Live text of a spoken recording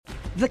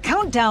The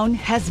countdown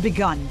has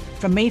begun.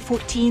 From May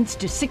 14th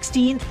to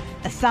 16th,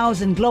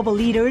 1,000 global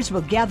leaders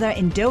will gather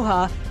in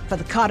Doha for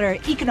the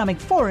Qatar Economic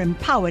Forum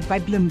powered by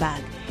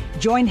Bloomberg.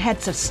 Join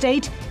heads of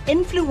state,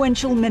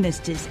 influential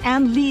ministers,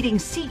 and leading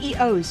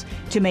CEOs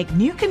to make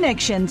new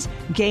connections,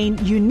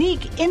 gain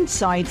unique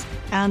insights,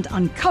 and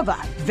uncover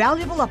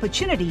valuable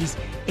opportunities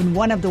in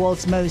one of the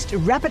world's most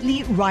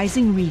rapidly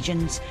rising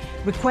regions.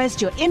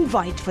 Request your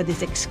invite for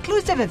this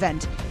exclusive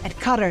event at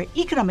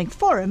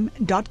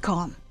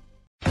QatarEconomicForum.com.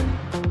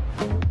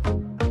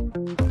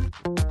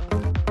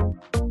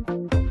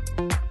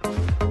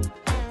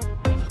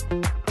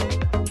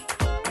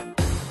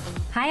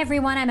 Hi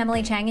everyone, I'm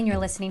Emily Chang and you're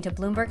listening to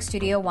Bloomberg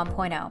Studio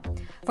 1.0.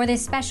 For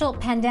this special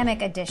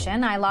pandemic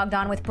edition, I logged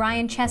on with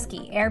Brian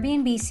Chesky,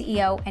 Airbnb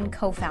CEO and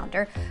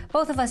co-founder,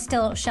 both of us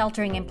still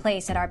sheltering in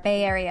place at our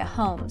Bay Area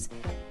homes.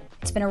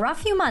 It's been a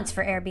rough few months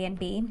for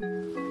Airbnb.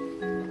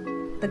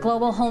 The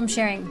global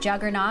home-sharing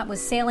juggernaut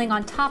was sailing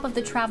on top of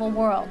the travel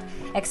world,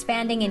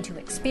 expanding into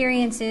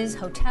experiences,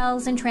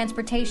 hotels, and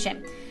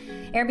transportation.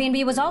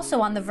 Airbnb was also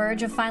on the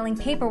verge of filing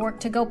paperwork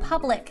to go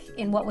public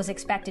in what was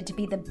expected to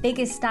be the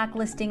biggest stock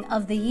listing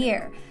of the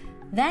year.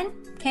 Then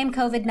came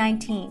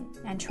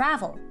COVID-19, and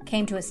travel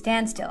came to a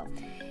standstill.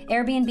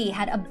 Airbnb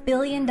had $1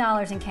 billion in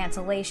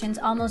cancellations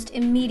almost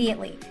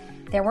immediately.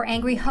 There were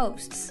angry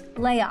hosts,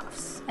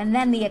 layoffs, and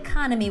then the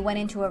economy went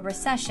into a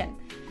recession.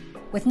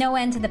 With no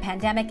end to the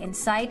pandemic in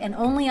sight and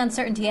only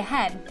uncertainty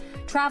ahead,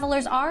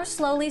 travelers are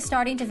slowly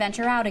starting to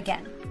venture out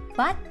again.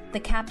 But the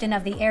captain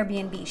of the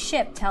Airbnb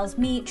ship tells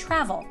me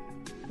travel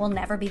will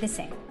never be the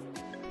same.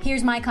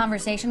 Here's my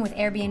conversation with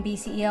Airbnb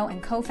CEO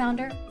and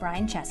co-founder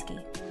Brian Chesky.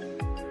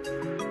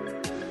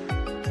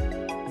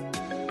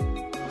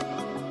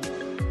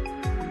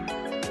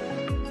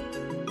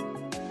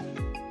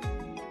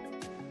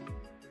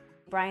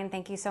 Brian,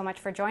 thank you so much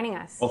for joining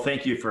us. Well,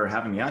 thank you for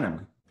having me on,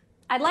 Emily.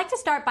 I'd like to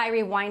start by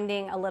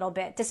rewinding a little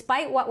bit.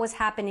 Despite what was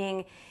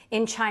happening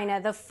in China,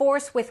 the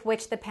force with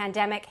which the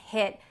pandemic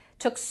hit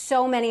took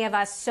so many of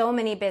us, so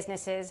many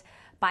businesses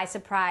by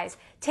surprise.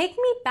 Take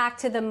me back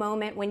to the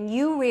moment when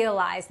you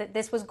realized that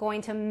this was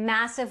going to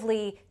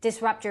massively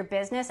disrupt your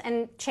business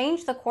and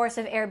change the course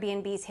of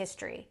Airbnb's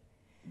history.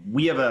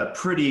 We have a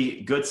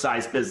pretty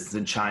good-sized business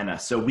in China,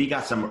 so we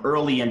got some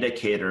early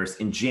indicators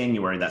in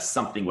January that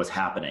something was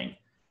happening.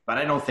 But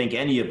I don't think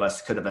any of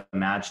us could have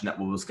imagined that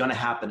what was going to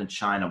happen in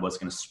China was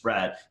going to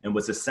spread and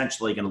was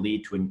essentially going to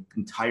lead to an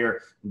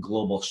entire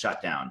global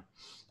shutdown.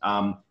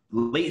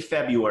 Late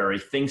February,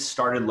 things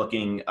started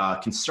looking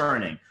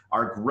concerning.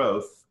 Our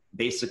growth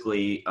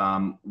basically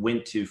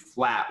went to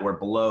flat or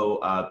below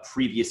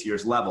previous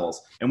year's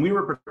levels. And we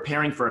were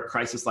preparing for a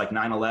crisis like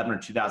 9/11 or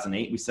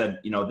 2008. We said,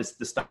 you know, this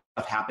stuff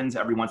happens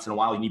every once in a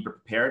while. You need to be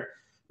prepared.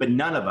 But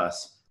none of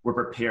us were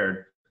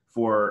prepared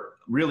for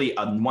really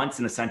a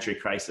once-in-a-century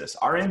crisis.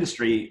 Our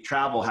industry,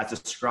 travel, has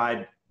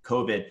described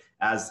COVID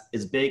as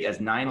big as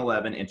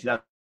 9/11 and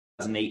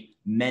 2008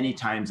 many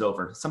times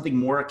over, something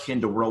more akin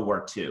to World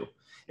War II.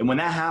 And when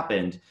that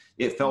happened,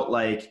 it felt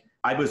like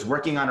I was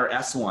working on our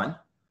S1.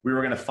 We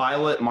were going to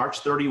file it March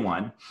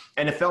 31.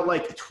 And it felt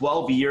like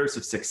 12 years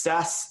of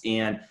success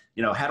and,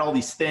 you know, had all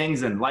these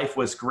things and life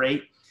was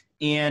great.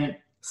 And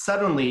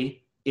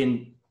suddenly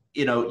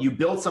you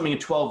build something in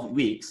 12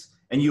 weeks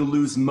and you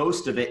lose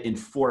most of it in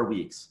 4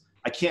 weeks.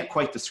 I can't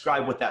quite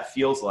describe what that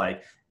feels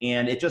like.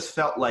 And it just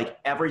felt like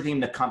everything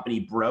in the company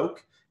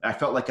broke. I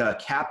felt like a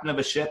captain of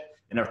a ship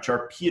and a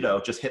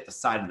torpedo just hit the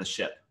side of the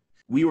ship.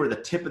 We were the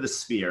tip of the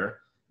spear.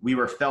 We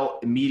were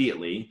felt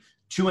immediately.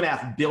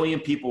 2.5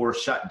 billion people were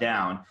shut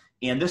down,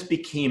 and this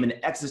became an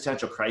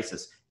existential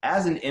crisis.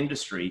 As an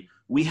industry,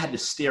 we had to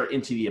stare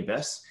into the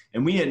abyss,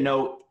 and we didn't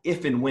know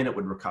if and when it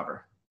would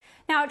recover.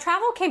 Now,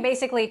 travel came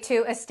basically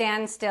to a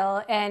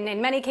standstill, and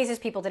in many cases,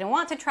 people didn't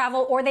want to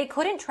travel or they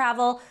couldn't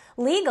travel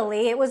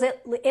legally. It was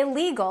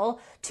illegal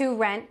to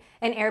rent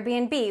an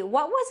Airbnb.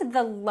 What was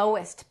the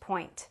lowest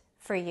point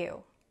for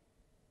you?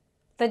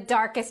 The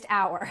darkest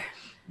hour?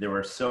 There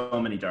were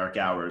so many dark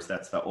hours.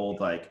 That's the old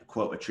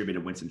quote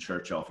attributed to Winston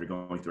Churchill: if you're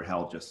going through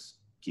hell, just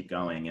keep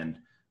going. And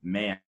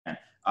man,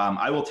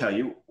 I will tell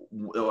you,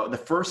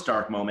 the first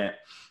dark moment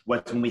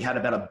was when we had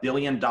about $1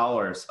 billion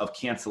of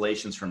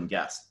cancellations from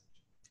guests.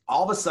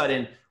 All of a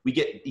sudden, we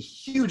get a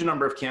huge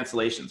number of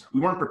cancellations. We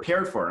weren't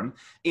prepared for them.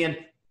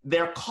 And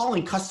they're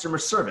calling customer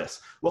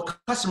service. Well,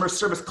 customer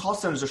service call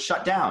centers are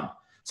shut down.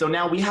 So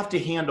now we have to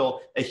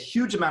handle a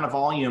huge amount of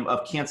volume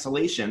of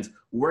cancellations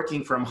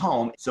working from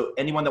home. So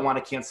anyone that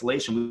wanted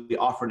cancellation, we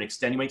offered an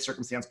extenuating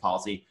circumstance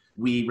policy.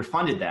 We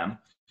refunded them.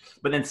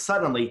 But then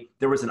suddenly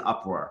there was an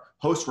uproar.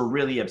 Hosts were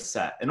really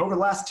upset. And over the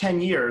last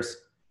 10 years,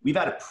 we've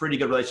had a pretty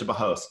good relationship with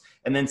hosts.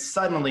 And then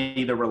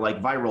suddenly there were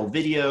viral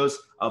videos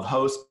of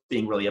hosts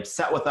being really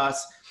upset with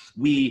us.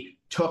 We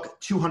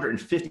took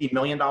 $250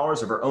 million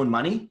of our own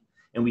money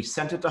and we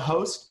sent it to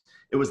hosts.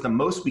 It was the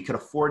most we could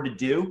afford to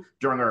do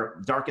during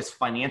our darkest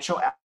financial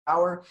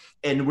hour.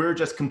 And we're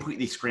just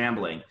completely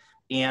scrambling.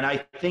 And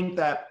I think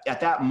that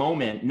at that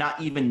moment, not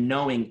even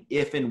knowing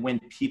if and when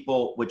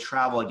people would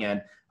travel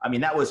again, I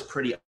mean, that was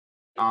pretty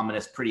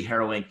ominous, pretty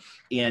harrowing.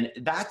 And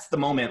that's the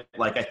moment,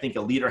 like, I think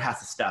a leader has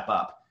to step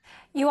up.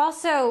 You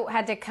also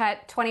had to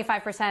cut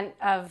 25%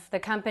 of the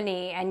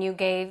company, and you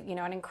gave,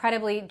 an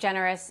incredibly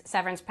generous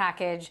severance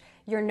package.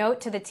 Your note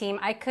to the team,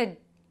 I could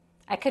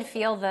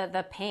feel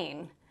the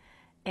pain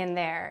in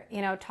there.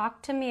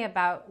 Talk to me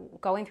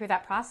about going through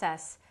that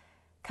process,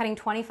 cutting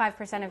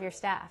 25% of your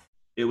staff.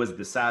 It was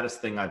the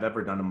saddest thing I've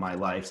ever done in my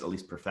life, at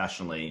least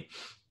professionally.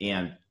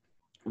 And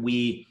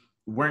we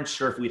weren't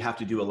sure if we'd have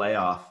to do a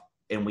layoff,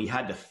 and we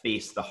had to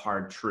face the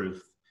hard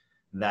truth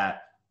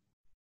that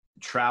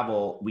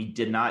travel, we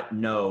did not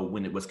know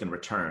when it was going to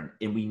return.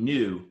 And we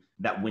knew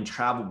that when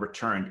travel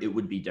returned, it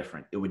would be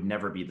different. It would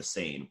never be the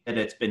same. And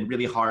it's been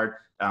really hard.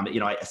 Having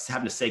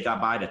to say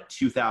goodbye to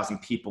 2,000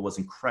 people was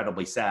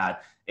incredibly sad.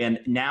 And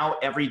now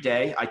every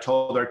day I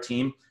told our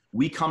team,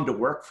 we come to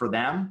work for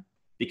them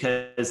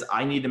because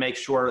I need to make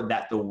sure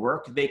that the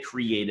work they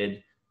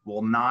created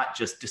will not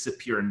just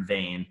disappear in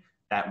vain,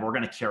 that we're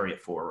going to carry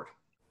it forward.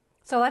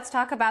 So let's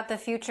talk about the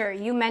future.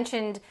 You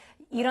mentioned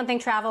you don't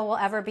think travel will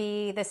ever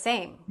be the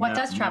same. What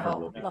does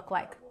travel look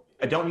like?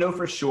 I don't know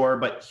for sure,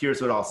 but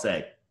here's what I'll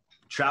say.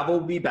 Travel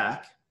will be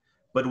back,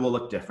 but it will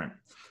look different.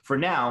 For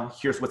now,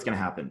 here's what's going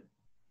to happen.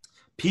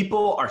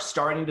 People are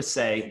starting to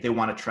say they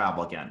want to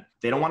travel again.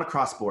 They don't want to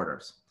cross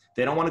borders.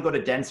 They don't want to go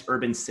to dense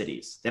urban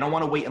cities. They don't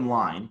want to wait in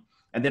line,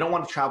 and they don't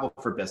want to travel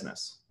for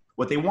business.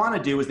 What they want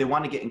to do is they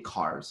want to get in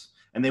cars,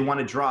 and they want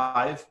to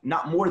drive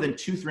not more than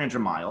 200-300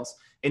 miles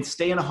and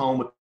stay in a home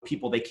with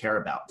people they care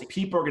about.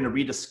 People are going to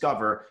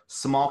rediscover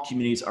small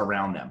communities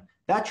around them.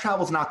 That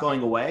travel's not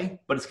going away,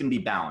 but it's going to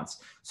be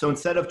balanced. So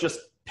instead of just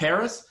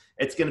Paris,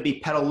 it's going to be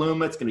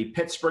Petaluma, it's going to be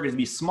Pittsburgh, it's going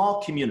to be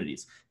small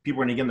communities.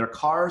 People are going to get in their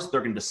cars,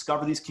 they're going to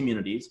discover these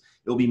communities.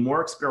 It'll be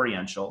more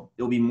experiential,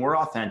 it'll be more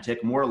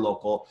authentic, more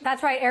local.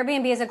 That's right.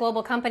 Airbnb is a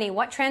global company.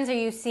 What trends are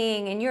you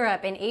seeing in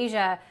Europe, in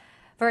Asia,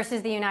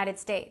 versus the United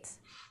States?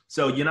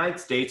 So United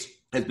States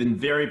has been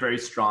very, very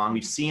strong.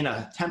 We've seen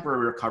a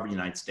temporary recovery in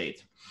the United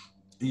States.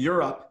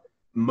 Europe,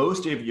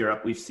 most of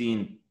Europe, we've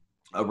seen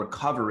a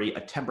recovery, a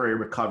temporary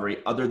recovery,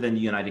 other than the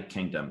United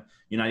Kingdom.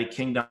 United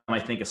Kingdom, I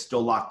think, is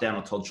still locked down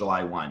until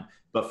July 1.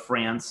 But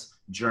France,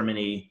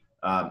 Germany,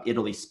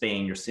 Italy,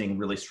 Spain, you're seeing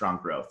really strong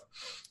growth.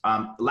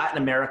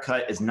 Latin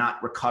America is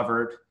not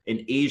recovered,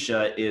 and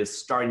Asia is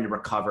starting to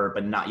recover,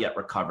 but not yet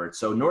recovered.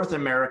 So North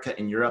America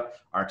and Europe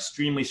are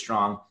extremely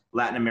strong.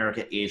 Latin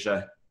America,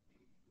 Asia,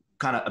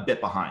 kind of a bit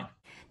behind.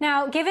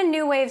 Now, given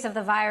new waves of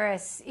the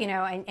virus,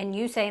 and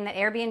you saying that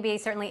Airbnb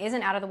certainly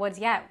isn't out of the woods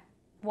yet,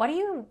 what are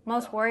you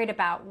most worried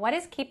about? What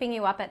is keeping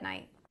you up at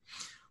night?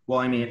 Well,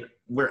 I mean,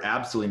 we're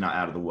absolutely not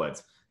out of the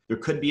woods. There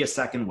could be a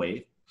second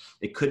wave.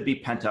 It could be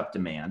pent-up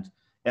demand.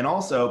 And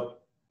also,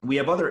 we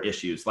have other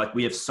issues, like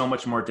we have so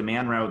much more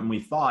demand now than we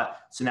thought,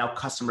 so now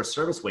customer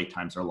service wait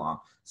times are long.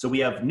 So we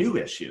have new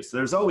issues. So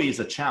there's always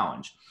a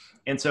challenge.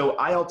 And so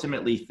I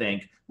ultimately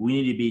think we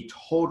need to be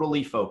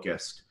totally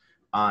focused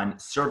on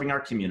serving our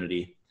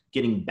community,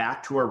 getting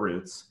back to our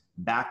roots,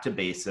 back to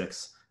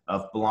basics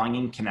of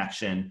belonging,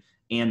 connection,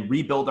 and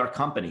rebuild our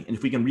company. And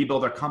if we can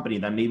rebuild our company,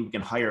 then maybe we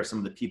can hire some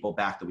of the people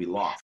back that we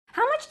lost.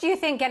 How much do you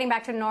think getting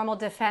back to normal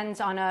depends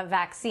on a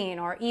vaccine,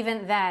 or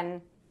even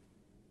then,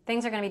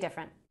 things are going to be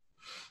different?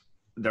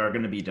 They're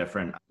going to be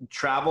different.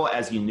 Travel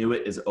as you knew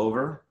it is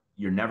over.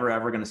 You're never,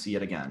 ever going to see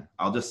it again.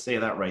 I'll just say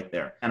that right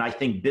there. And I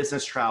think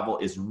business travel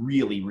is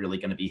really, really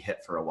going to be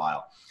hit for a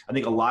while. I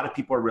think a lot of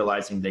people are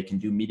realizing they can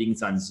do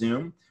meetings on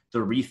Zoom.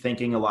 They're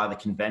rethinking a lot of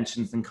the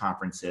conventions and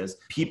conferences.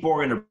 People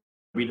are going to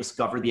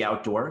rediscover the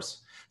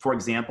outdoors. For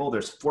example,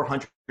 there's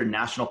 400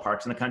 national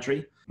parks in the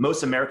country.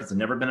 Most Americans have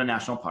never been a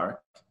national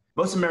park.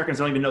 Most Americans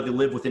don't even know they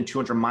live within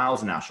 200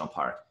 miles of a national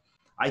park.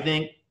 I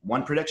think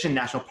one prediction,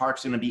 national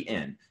parks are going to be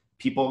in.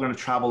 People are going to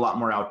travel a lot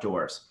more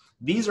outdoors.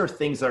 These are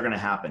things that are going to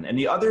happen. And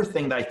the other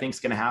thing that I think is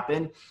going to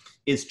happen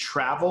is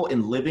travel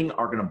and living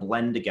are going to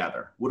blend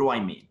together. What do I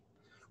mean?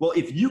 Well,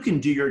 if you can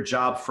do your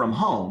job from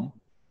home,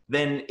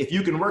 then if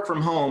you can work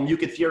from home, you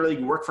could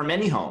theoretically work from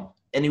any home,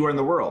 anywhere in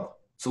the world,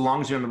 so long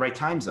as you're in the right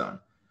time zone.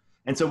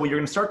 And so what you're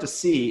going to start to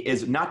see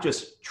is not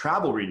just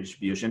travel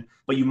redistribution,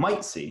 but you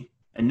might see,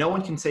 and no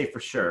one can say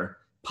for sure,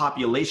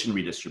 population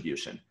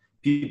redistribution.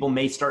 People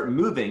may start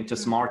moving to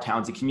smaller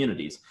towns and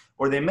communities,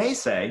 or they may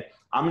say,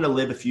 I'm going to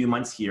live a few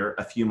months here,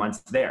 a few months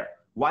there.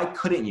 Why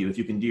couldn't you if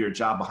you can do your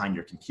job behind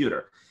your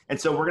computer? And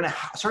so we're going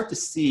to start to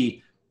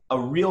see a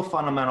real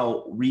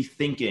fundamental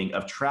rethinking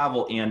of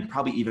travel and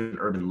probably even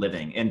urban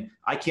living. And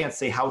I can't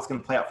say how it's going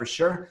to play out for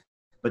sure,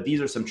 but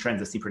these are some trends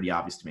that seem pretty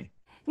obvious to me.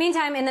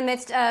 Meantime, in the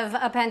midst of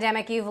a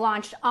pandemic, you've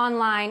launched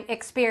online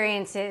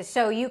experiences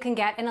so you can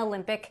get an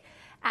Olympic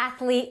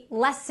athlete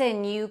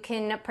lesson. You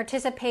can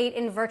participate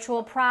in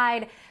virtual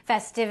Pride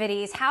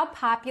festivities. How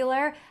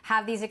popular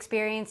have these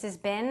experiences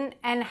been,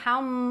 and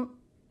how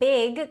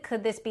big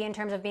could this be in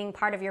terms of being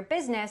part of your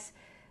business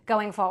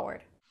going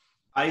forward?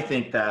 I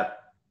think that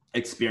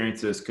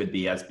experiences could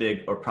be as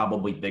big or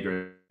probably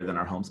bigger than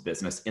our homes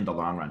business in the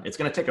long run. It's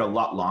going to take a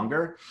lot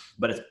longer,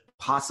 but it's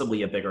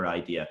possibly a bigger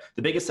idea.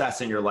 The biggest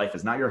asset in your life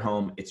is not your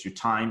home, it's your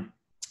time.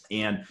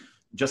 And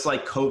just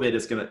like COVID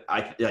is going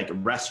to, like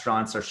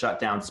restaurants are shut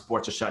down,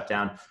 sports are shut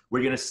down,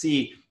 we're going to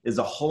see is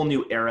a whole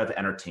new era of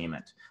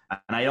entertainment.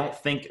 And I don't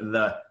think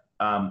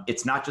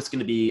it's not just going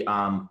to be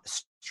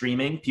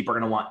streaming. People are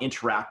going to want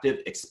interactive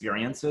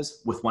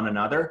experiences with one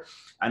another.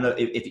 And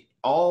if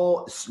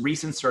all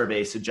recent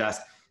surveys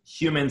suggest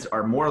humans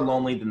are more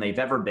lonely than they've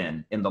ever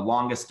been in the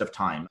longest of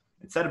time.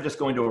 Instead of just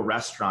going to a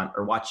restaurant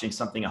or watching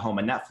something at home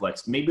on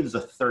Netflix, maybe there's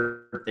a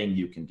third thing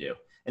you can do.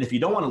 And if you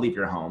don't want to leave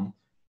your home,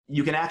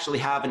 you can actually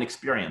have an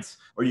experience,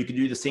 or you can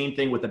do the same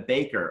thing with a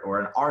baker or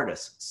an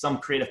artist, some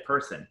creative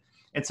person.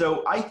 And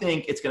so I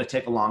think it's going to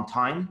take a long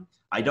time.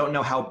 I don't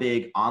know how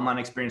big online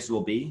experiences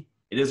will be.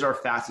 It is our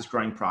fastest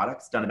growing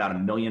product. It's done about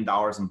 $1 million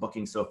in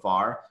bookings so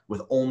far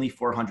with only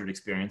 400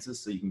 experiences.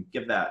 So you can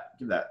give that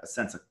a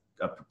sense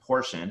of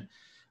proportion.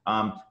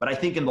 But I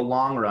think in the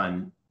long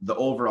run, the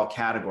overall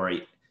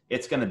category,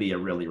 it's going to be a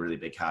really, really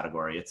big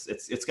category. It's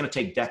going to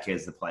take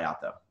decades to play out,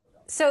 though.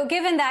 So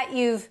given that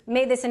you've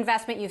made this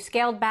investment, you've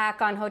scaled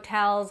back on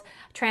hotels,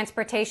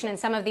 transportation, and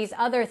some of these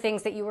other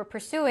things that you were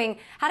pursuing,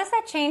 how does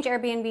that change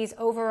Airbnb's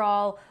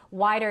overall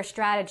wider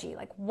strategy?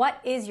 Like, what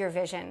is your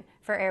vision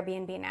for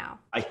Airbnb now?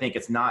 I think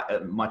it's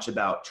not much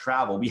about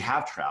travel. We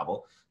have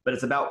travel, but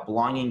it's about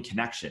belonging,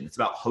 connection. It's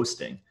about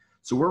hosting.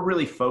 So we're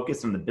really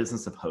focused on the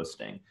business of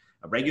hosting.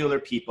 Regular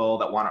people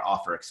that want to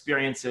offer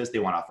experiences, they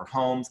want to offer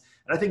homes.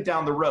 And I think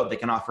down the road, they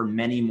can offer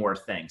many more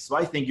things. So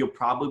I think you'll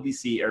probably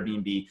see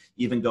Airbnb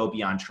even go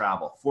beyond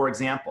travel. For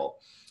example,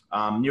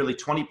 nearly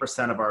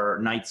 20% of our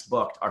nights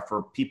booked are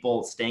for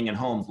people staying in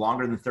homes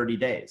longer than 30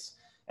 days.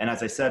 And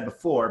as I said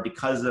before,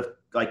 because of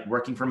like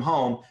working from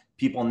home,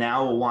 people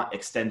now will want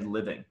extended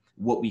living.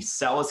 What we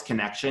sell is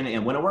connection.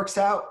 And when it works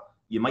out,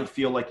 you might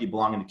feel like you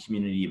belong in the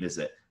community you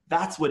visit.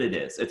 That's what it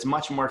is. It's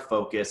much more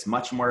focused,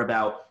 much more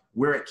about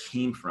where it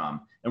came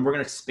from, and we're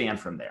going to expand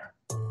from there.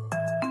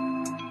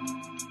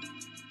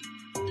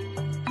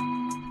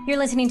 You're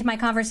listening to my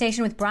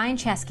conversation with Brian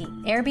Chesky,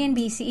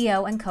 Airbnb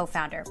CEO and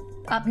co-founder.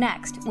 Up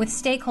next, with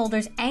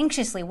stakeholders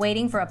anxiously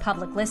waiting for a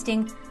public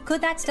listing, could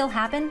that still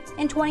happen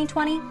in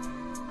 2020?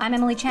 I'm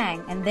Emily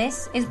Chang, and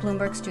this is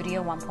Bloomberg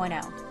Studio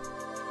 1.0.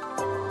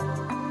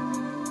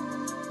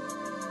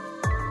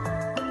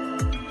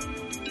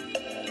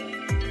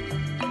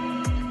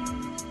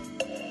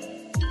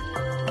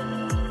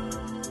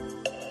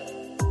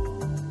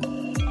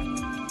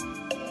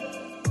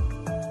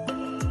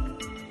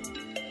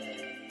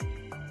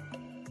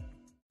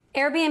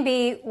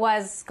 Airbnb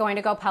was going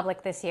to go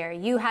public this year.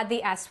 You had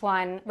the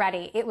S1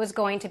 ready. It was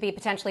going to be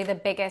potentially the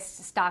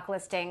biggest stock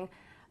listing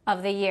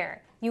of the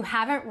year. You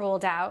haven't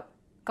ruled out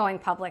going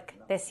public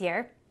this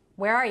year.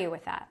 Where are you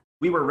with that?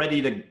 We were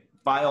ready to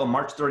file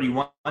March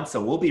 31,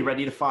 so we'll be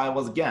ready to file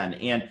again.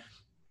 And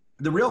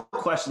the real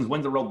question is,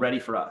 when's the world ready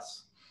for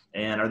us?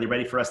 And are they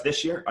ready for us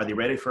this year? Are they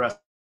ready for us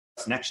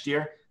next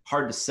year?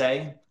 Hard to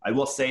say. I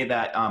will say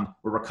that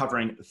we're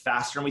recovering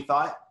faster than we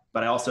thought,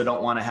 but I also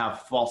don't want to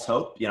have false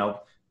hope.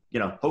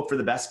 Hope for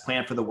the best,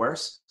 plan for the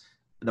worst.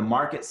 The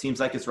market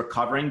seems like it's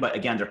recovering, but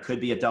again, there could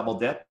be a double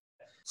dip.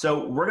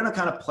 So we're going to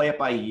kind of play it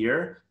by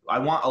year. I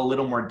want a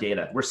little more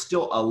data. We're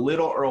still a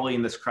little early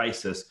in this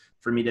crisis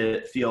for me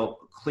to feel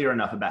clear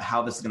enough about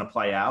how this is going to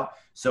play out.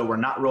 So we're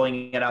not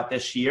rolling it out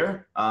this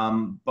year,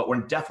 but we're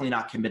definitely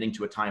not committing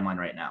to a timeline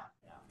right now.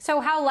 So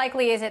how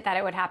likely is it that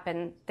it would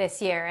happen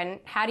this year? And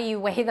how do you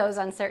weigh those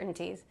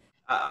uncertainties?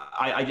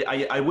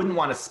 I wouldn't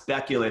want to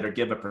speculate or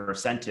give a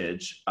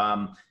percentage.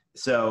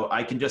 So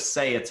I can just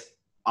say it's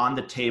on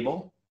the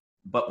table,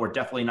 but we're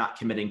definitely not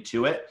committing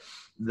to it.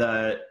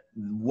 The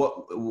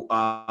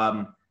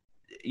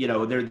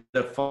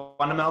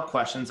fundamental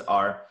questions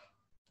are: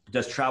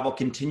 does travel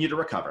continue to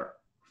recover?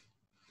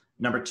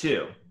 Number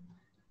two,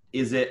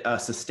 is it a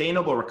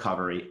sustainable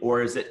recovery,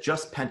 or is it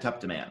just pent-up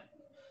demand?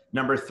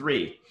 Number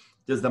three,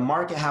 does the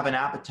market have an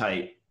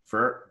appetite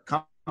for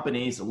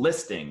companies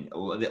listing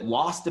that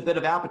lost a bit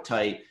of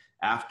appetite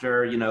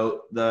after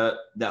the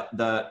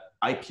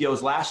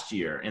IPOs last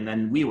year, and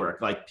then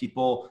WeWork, like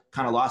people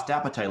kind of lost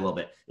appetite a little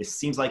bit. It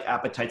seems like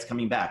appetite's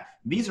coming back.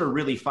 These are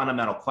really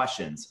fundamental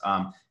questions.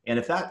 And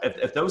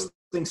if those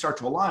things start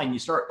to align, you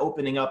start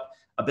opening up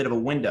a bit of a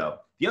window.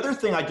 The other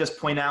thing I just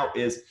point out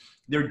is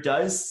there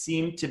does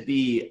seem to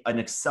be an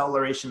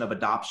acceleration of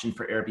adoption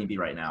for Airbnb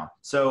right now.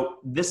 So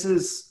this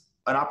is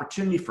an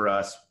opportunity for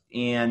us.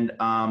 And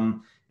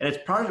it's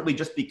probably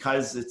just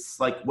because it's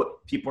like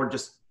what people are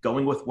just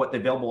going with what the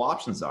available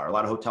options are. A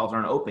lot of hotels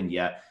aren't open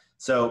yet.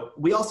 So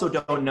we also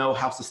don't know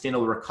how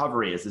sustainable the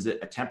recovery is. Is it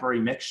a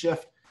temporary mix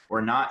shift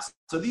or not?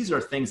 So these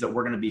are things that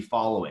we're going to be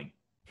following.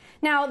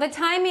 Now, the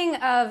timing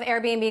of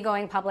Airbnb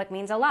going public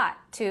means a lot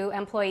to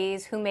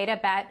employees who made a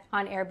bet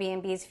on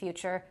Airbnb's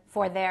future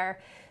for their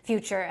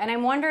future. And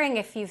I'm wondering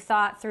if you've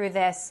thought through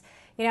this,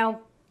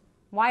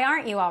 why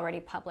aren't you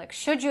already public?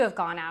 Should you have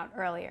gone out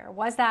earlier?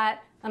 Was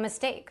that a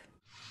mistake?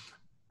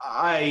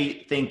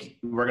 I think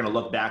we're going to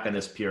look back on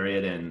this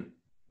period, and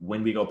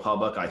when we go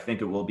public, I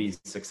think it will be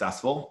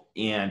successful.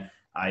 And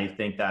I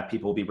think that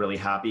people will be really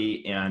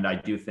happy. And I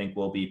do think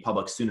we'll be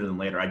public sooner than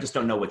later. I just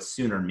don't know what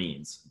sooner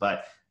means.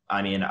 But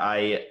I mean,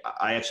 I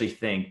actually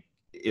think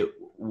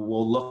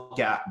we'll look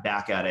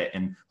back at it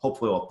and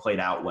hopefully it'll play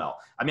out well.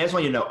 I mean, I just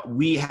want you to know,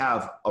 we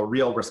have a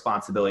real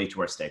responsibility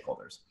to our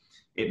stakeholders.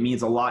 It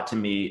means a lot to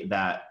me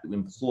that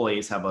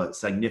employees have a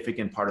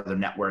significant part of their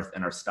net worth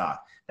in our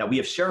stock, that we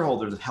have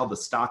shareholders that held the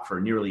stock for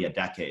nearly a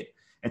decade.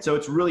 And so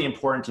it's really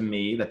important to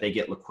me that they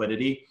get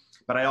liquidity.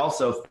 But I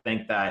also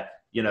think that,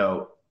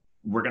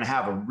 we're going to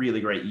have a really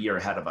great year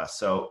ahead of us.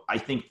 So I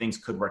think things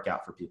could work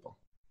out for people.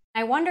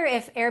 I wonder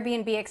if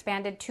Airbnb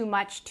expanded too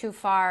much, too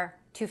far,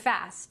 too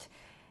fast.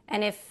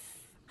 And if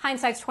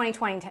hindsight's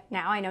 2020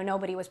 now, I know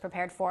nobody was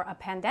prepared for a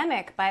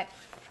pandemic, but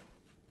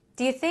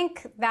do you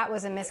think that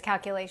was a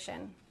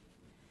miscalculation?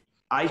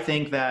 I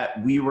think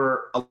that we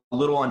were a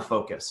little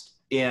unfocused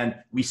and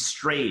we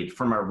strayed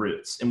from our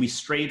roots and we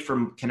strayed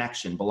from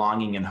connection,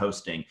 belonging, and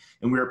hosting.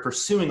 And we were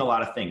pursuing a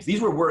lot of things.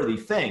 These were worthy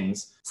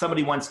things.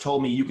 Somebody once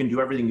told me you can do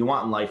everything you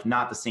want in life,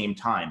 not at the same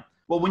time.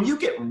 Well, when you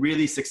get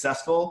really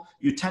successful,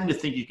 you tend to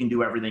think you can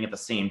do everything at the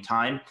same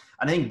time.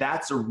 I think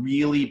that's a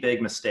really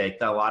big mistake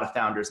that a lot of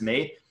founders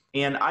made.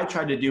 And I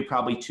tried to do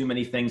probably too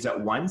many things at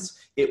once.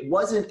 It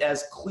wasn't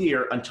as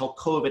clear until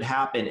COVID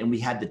happened and we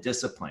had the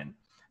discipline.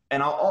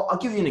 And I'll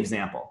give you an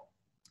example.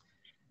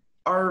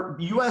 Our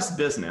US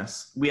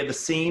business, we had the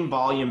same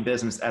volume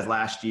business as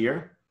last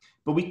year,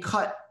 but we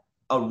cut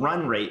a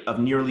run rate of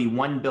nearly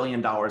 $1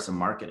 billion in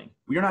marketing.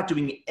 We are not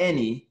doing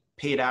any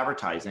paid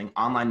advertising,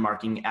 online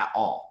marketing at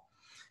all.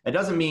 It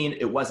doesn't mean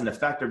it wasn't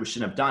effective, we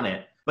shouldn't have done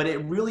it, but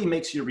it really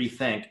makes you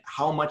rethink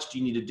how much do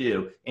you need to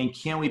do and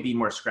can we be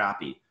more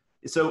scrappy?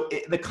 So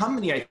the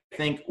company, I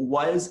think,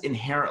 was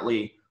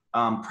inherently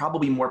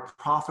probably more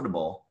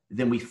profitable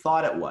than we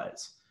thought it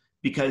was,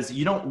 because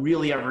you don't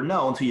really ever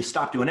know until you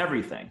stop doing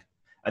everything.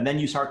 And then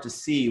you start to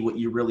see what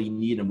you really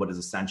need and what is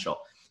essential.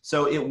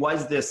 So it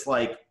was this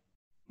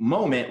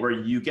moment where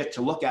you get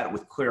to look at it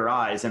with clear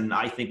eyes. And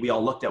I think we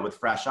all looked at it with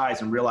fresh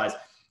eyes and realized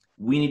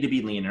we need to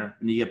be leaner,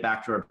 we need to get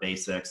back to our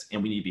basics,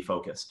 and we need to be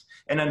focused.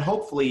 And then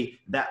hopefully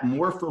that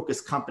more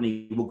focused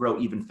company will grow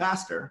even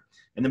faster.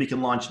 And then we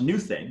can launch new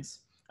things.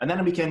 And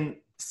then we can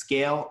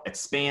scale,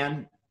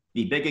 expand,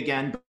 be big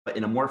again, but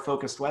in a more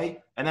focused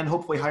way. And then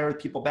hopefully hire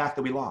people back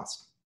that we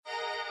lost.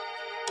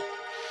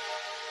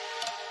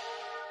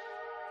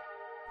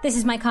 This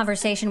is my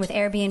conversation with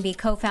Airbnb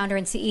co-founder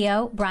and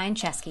CEO, Brian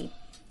Chesky.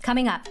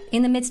 Coming up,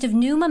 in the midst of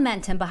new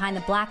momentum behind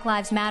the Black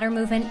Lives Matter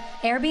movement,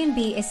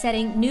 Airbnb is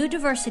setting new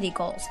diversity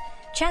goals.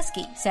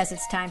 Chesky says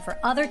it's time for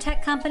other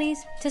tech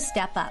companies to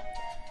step up.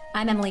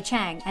 I'm Emily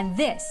Chang, and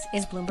this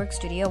is Bloomberg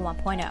Studio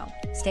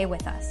 1.0. Stay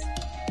with us.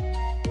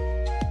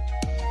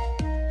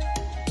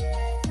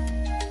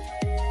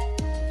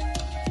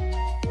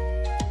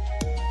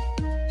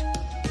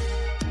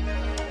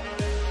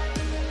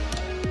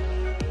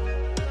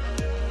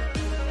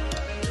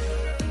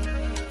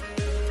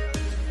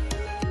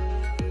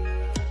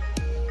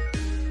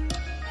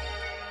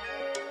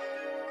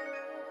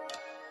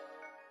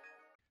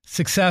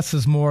 Success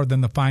is more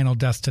than the final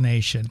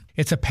destination.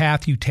 It's a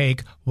path you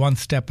take one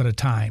step at a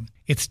time.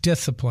 It's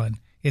discipline,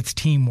 it's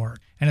teamwork,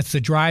 and it's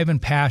the drive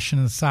and passion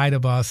inside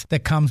of us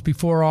that comes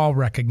before all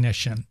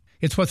recognition.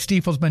 It's what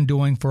Stifel's been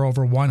doing for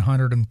over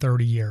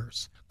 130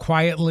 years.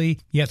 Quietly,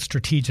 yet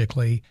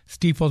strategically,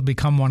 Stifel's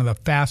become one of the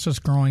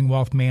fastest growing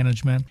wealth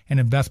management and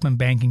investment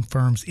banking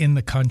firms in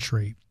the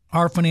country.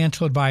 Our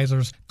financial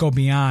advisors go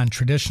beyond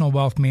traditional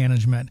wealth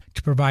management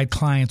to provide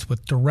clients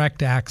with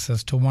direct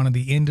access to one of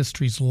the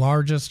industry's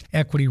largest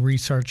equity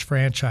research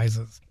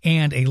franchises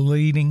and a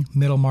leading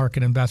middle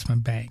market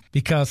investment bank,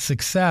 because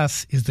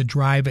success is the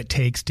drive it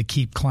takes to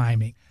keep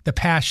climbing, the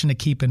passion to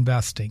keep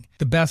investing,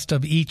 the best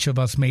of each of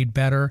us made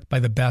better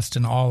by the best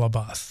in all of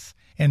us.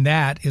 And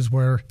that is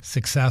where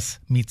success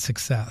meets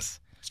success.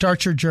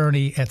 Start your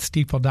journey at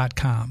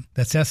stifel.com.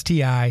 That's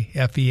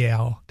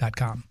STIFEL.com.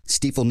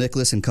 Stifel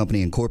Nicholas and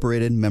Company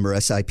Incorporated, member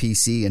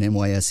SIPC and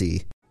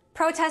NYSE.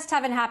 Protests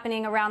have been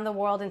happening around the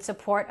world in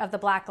support of the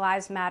Black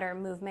Lives Matter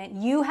movement.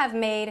 You have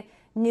made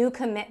new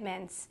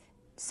commitments,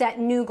 set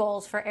new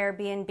goals for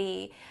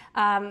Airbnb.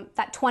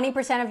 That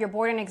 20% of your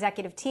board and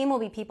executive team will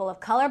be people of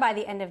color by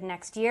the end of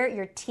next year.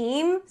 Your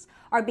teams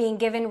are being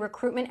given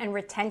recruitment and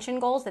retention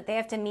goals that they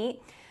have to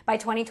meet by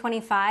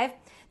 2025.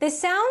 This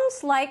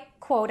sounds like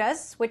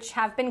quotas, which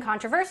have been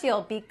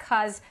controversial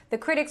because the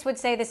critics would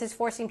say this is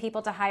forcing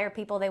people to hire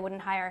people they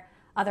wouldn't hire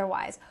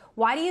otherwise.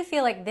 Why do you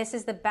feel like this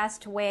is the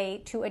best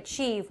way to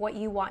achieve what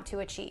you want to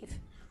achieve?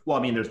 Well,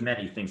 I mean, there's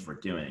many things we're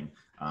doing.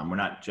 We're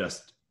not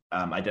just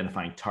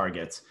identifying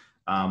targets,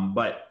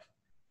 but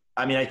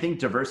I mean, I think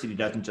diversity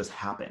doesn't just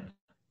happen.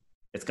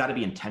 It's got to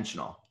be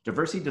intentional.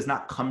 Diversity does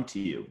not come to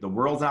you. The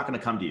world's not going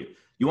to come to you.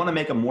 You want to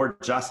make a more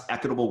just,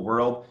 equitable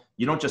world.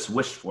 You don't just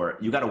wish for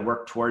it. You got to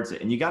work towards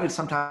it. And you got to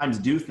sometimes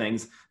do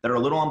things that are a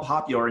little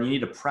unpopular and you need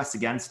to press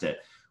against it.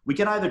 We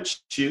can either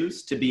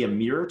choose to be a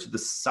mirror to the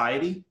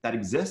society that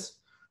exists,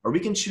 or we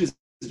can choose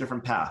a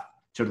different path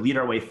to lead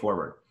our way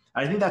forward.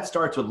 I think that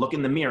starts with looking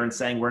in the mirror and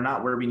saying we're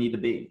not where we need to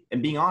be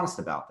and being honest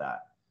about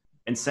that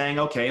and saying,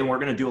 okay, we're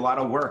going to do a lot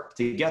of work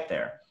to get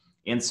there.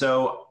 And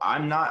so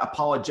I'm not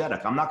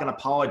apologetic. I'm not going to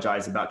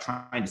apologize about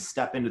trying to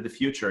step into the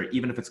future,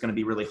 even if it's going to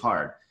be really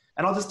hard.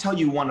 And I'll just tell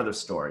you one other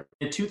story.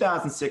 In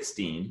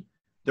 2016,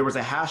 there was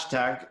a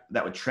hashtag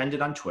that was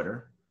trended on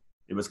Twitter.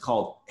 It was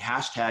called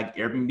hashtag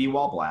Airbnb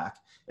while black.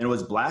 And it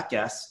was black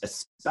guests,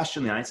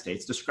 especially in the United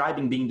States,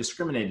 describing being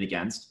discriminated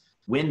against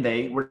when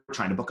they were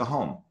trying to book a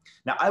home.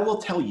 Now, I will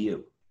tell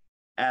you,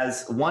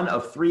 as one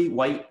of 3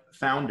 white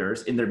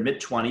founders in their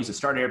mid-20s who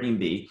started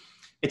Airbnb,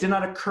 it did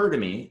not occur to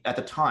me at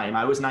the time,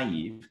 I was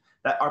naive,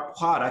 that our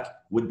product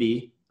would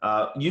be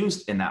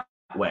used in that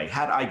way.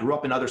 Had I grew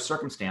up in other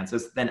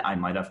circumstances, then I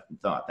might have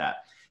thought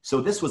that.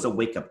 So this was a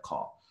wake-up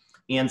call.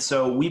 And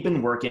so we've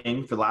been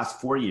working for the last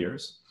 4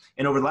 years.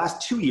 And over the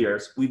last 2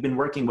 years, we've been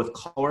working with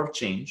Color of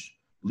Change,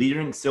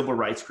 leading civil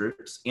rights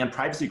groups and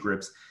privacy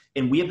groups.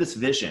 And we have this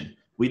vision.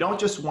 We don't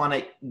just want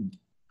to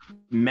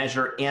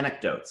measure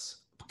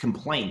anecdotes,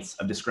 complaints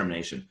of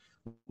discrimination.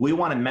 We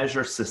want to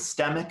measure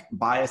systemic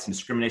bias and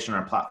discrimination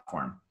on our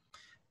platform.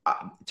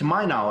 To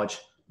my knowledge,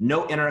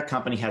 no internet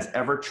company has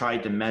ever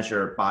tried to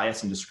measure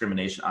bias and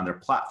discrimination on their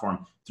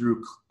platform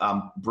through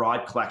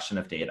broad collection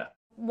of data.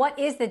 What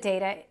is the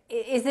data?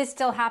 Is this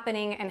still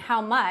happening, and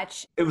how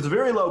much? It was a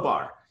very low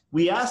bar.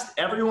 We asked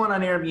everyone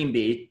on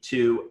Airbnb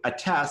to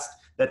attest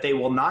that they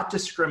will not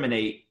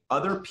discriminate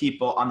other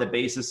people on the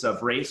basis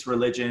of race,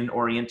 religion,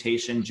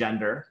 orientation,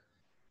 gender.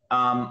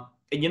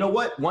 And you know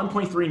what?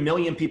 1.3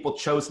 million people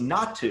chose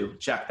not to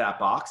check that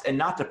box and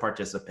not to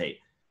participate.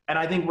 And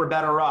I think we're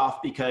better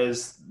off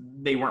because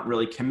they weren't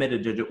really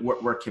committed to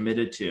what we're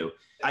committed to.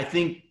 I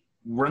think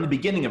we're in the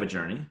beginning of a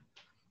journey.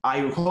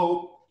 I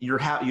hope you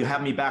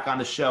have me back on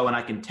the show and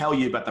I can tell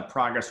you about the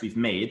progress we've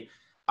made.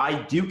 I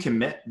do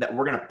commit that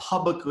we're going to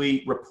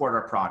publicly report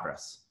our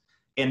progress.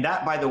 And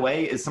that, by the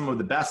way, is some of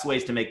the best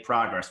ways to make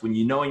progress when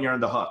you know you're on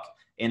the hook.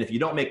 And if you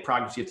don't make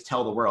progress, you have to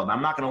tell the world.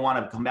 I'm not going to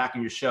want to come back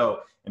on your show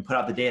and put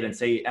out the data and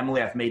say,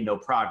 Emily, I've made no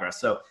progress.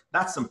 So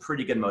that's some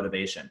pretty good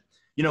motivation.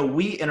 You know,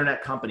 we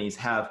internet companies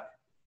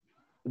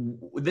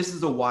this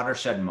is a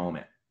watershed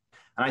moment.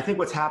 And I think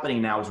what's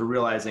happening now is we're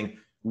realizing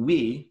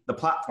we, the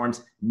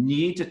platforms,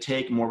 need to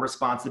take more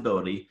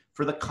responsibility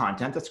for the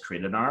content that's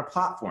created on our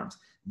platforms.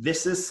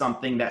 This is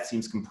something that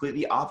seems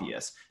completely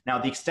obvious. Now,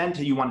 the extent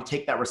to you want to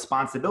take that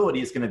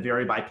responsibility is going to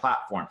vary by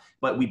platform,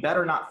 but we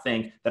better not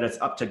think that it's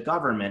up to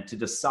government to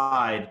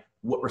decide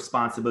what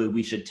responsibility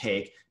we should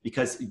take,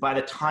 because by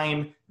the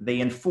time they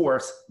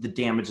enforce, the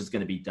damage is going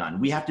to be done.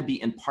 We have to be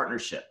in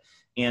partnership.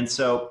 And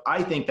so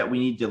I think that we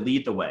need to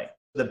lead the way.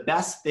 The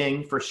best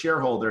thing for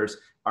shareholders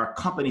are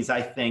companies,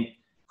 I think,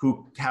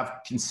 who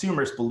have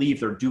consumers believe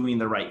they're doing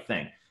the right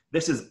thing.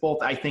 This is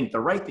both, I think, the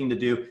right thing to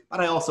do, but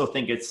I also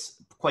think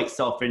it's quite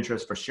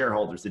self-interest for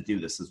shareholders to do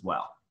this as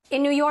well.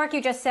 In New York,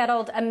 you just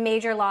settled a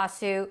major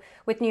lawsuit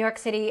with New York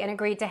City and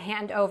agreed to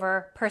hand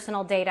over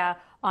personal data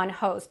on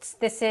hosts.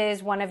 This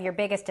is one of your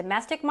biggest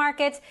domestic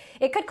markets.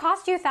 It could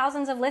cost you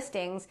thousands of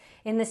listings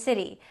in the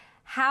city.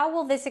 How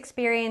will this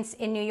experience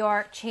in New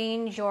York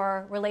change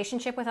your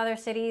relationship with other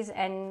cities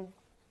and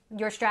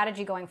your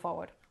strategy going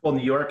forward? Well,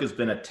 New York has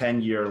been a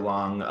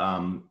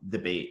 10-year-long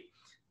debate,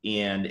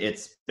 and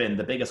it's been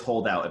the biggest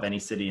holdout of any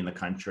city in the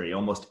country.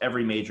 Almost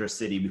every major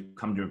city, we've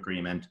come to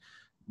agreement.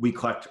 We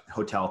collect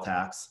hotel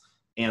tax,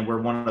 and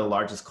we're one of the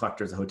largest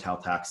collectors of hotel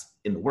tax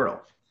in the world.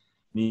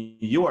 New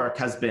York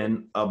has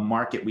been a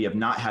market we have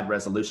not had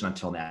resolution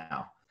until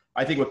now.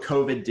 I think what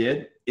COVID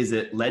did is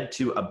it led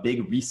to a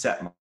big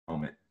reset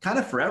moment, kind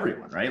of for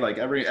everyone, right? Like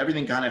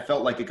everything kind of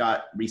felt like it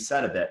got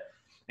reset a bit.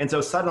 And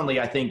so suddenly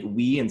I think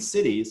we in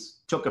cities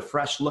took a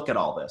fresh look at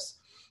all this.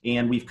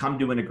 And we've come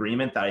to an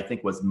agreement that I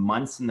think was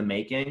months in the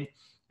making.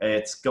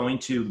 It's going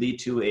to lead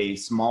to a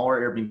smaller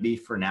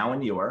Airbnb for now in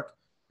New York,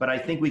 but I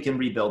think we can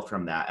rebuild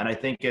from that. And I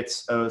think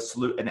it's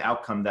an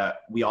outcome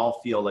that we all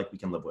feel like we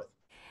can live with.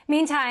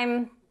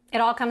 Meantime,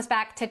 it all comes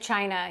back to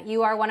China.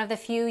 You are one of the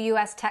few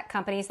U.S. tech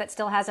companies that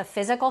still has a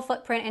physical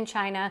footprint in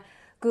China.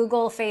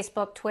 Google,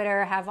 Facebook,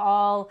 Twitter have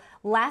all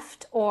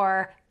left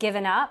or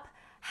given up.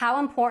 How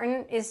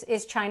important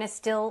is China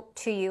still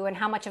to you, and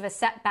how much of a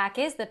setback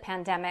is the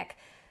pandemic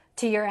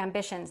to your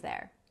ambitions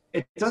there?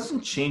 It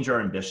doesn't change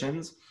our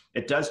ambitions.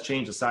 It does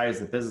change the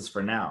size of the business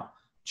for now.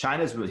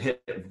 China's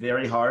hit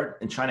very hard,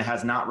 and China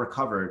has not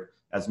recovered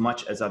as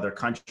much as other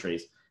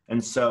countries.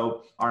 And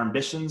so our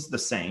ambition's the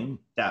same,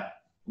 that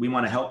we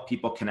want to help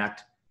people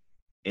connect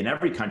in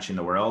every country in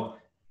the world.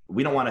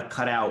 We don't want to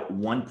cut out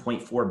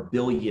 1.4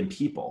 billion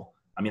people.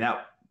 I mean,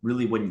 that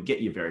really wouldn't get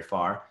you very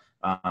far.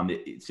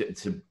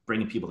 To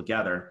bringing people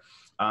together.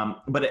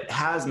 But it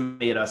has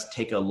made us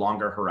take a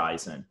longer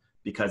horizon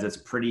because it's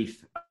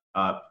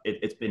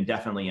it's been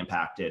definitely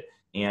impacted.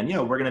 And, you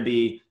know, we're going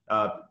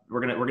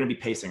to be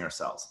pacing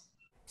ourselves.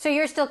 So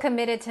you're still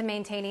committed to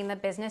maintaining the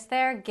business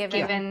there,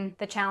 given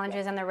the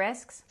challenges and the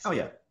risks? Oh,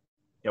 yeah.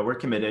 Yeah, we're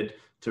committed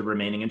to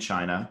remaining in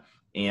China,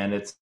 and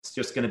it's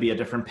just going to be a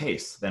different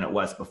pace than it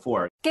was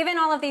before. Given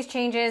all of these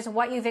changes,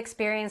 what you've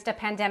experienced, a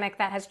pandemic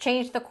that has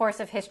changed the course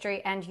of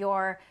history and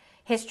your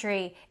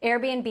history,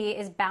 Airbnb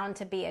is bound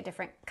to be a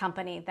different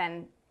company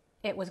than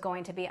it was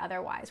going to be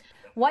otherwise.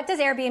 What does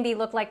Airbnb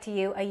look like to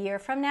you a year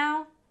from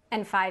now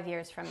and 5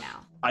 years from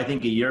now? I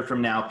think a year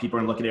from now, people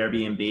are going to look at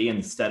Airbnb, and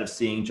instead of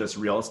seeing just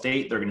real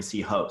estate, they're going to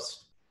see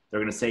hosts. They're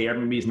going to say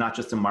Airbnb is not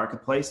just a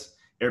marketplace,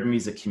 Airbnb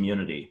is a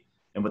community.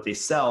 And what they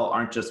sell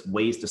aren't just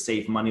ways to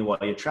save money while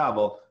you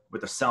travel.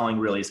 What they're selling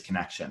really is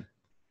connection.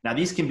 Now,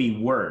 these can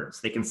be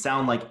words. They can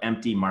sound like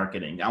empty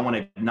marketing. I want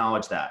to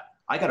acknowledge that.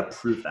 I got to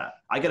prove that.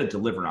 I got to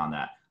deliver on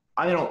that.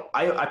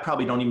 I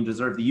probably don't even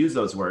deserve to use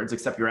those words,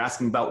 except you're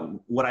asking about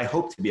what I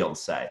hope to be able to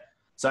say.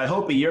 So I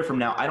hope a year from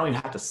now, I don't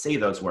even have to say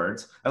those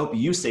words. I hope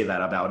you say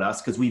that about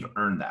us because we've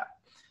earned that.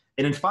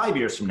 And in 5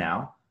 years from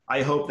now,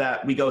 I hope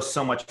that we go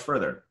so much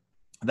further,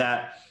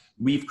 that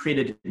we've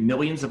created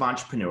millions of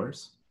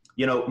entrepreneurs.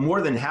 You know,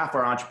 more than half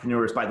our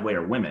entrepreneurs, by the way,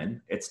 are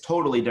women. It's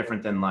totally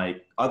different than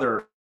like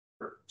other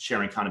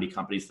sharing economy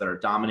companies that are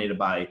dominated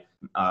by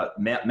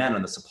men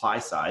on the supply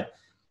side.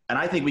 And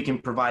I think we can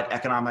provide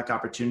economic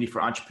opportunity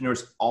for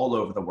entrepreneurs all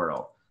over the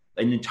world,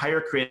 an entire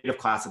creative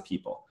class of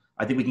people.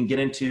 I think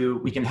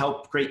we can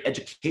help create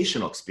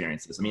educational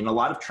experiences. I mean, a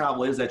lot of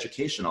travel is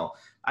educational.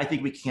 I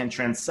think we can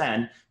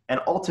transcend.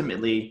 And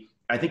ultimately,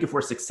 I think if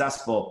we're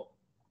successful,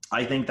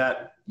 I think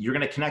that you're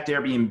going to connect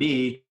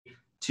Airbnb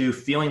to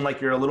feeling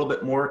like you're a little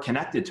bit more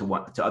connected to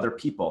other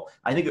people.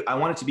 I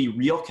want it to be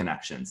real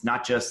connections,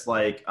 not just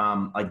like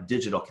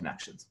digital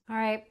connections. All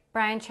right,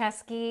 Brian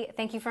Chesky,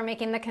 thank you for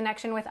making the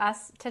connection with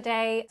us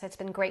today. It's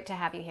been great to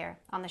have you here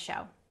on the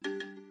show.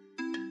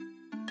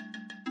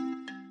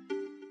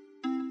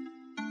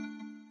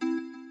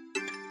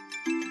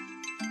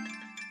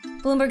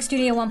 Bloomberg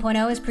Studio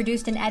 1.0 is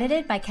produced and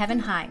edited by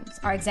Kevin Himes.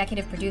 Our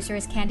executive producer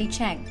is Candy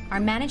Cheng. Our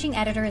managing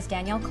editor is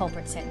Danielle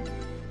Culbertson,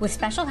 with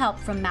special help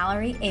from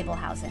Mallory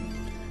Abelhausen.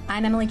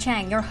 I'm Emily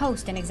Chang, your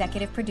host and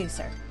executive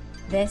producer.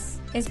 This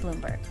is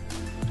Bloomberg.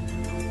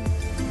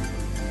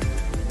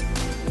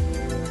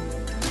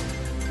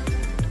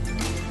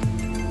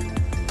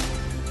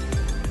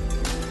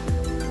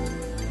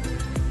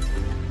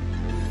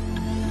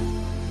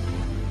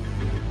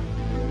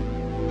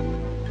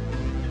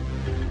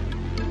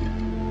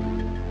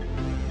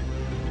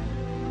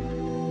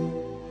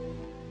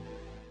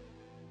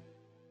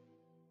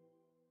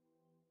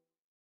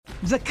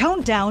 The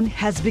countdown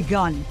has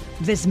begun.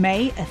 This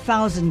May,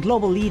 1,000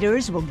 global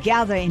leaders will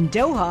gather in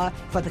Doha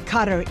for the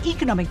Qatar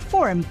Economic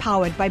Forum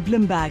powered by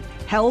Bloomberg,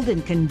 held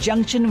in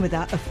conjunction with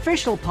our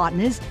official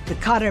partners, the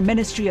Qatar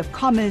Ministry of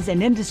Commerce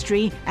and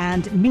Industry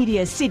and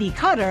Media City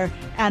Qatar,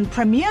 and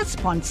premier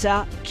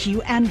sponsor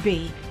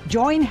QNB.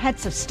 Join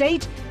heads of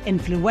state,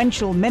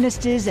 influential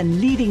ministers, and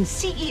leading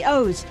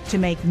CEOs to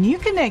make new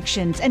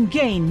connections and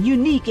gain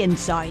unique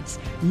insights.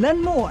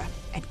 Learn more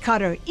at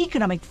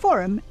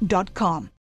QatarEconomicForum.com.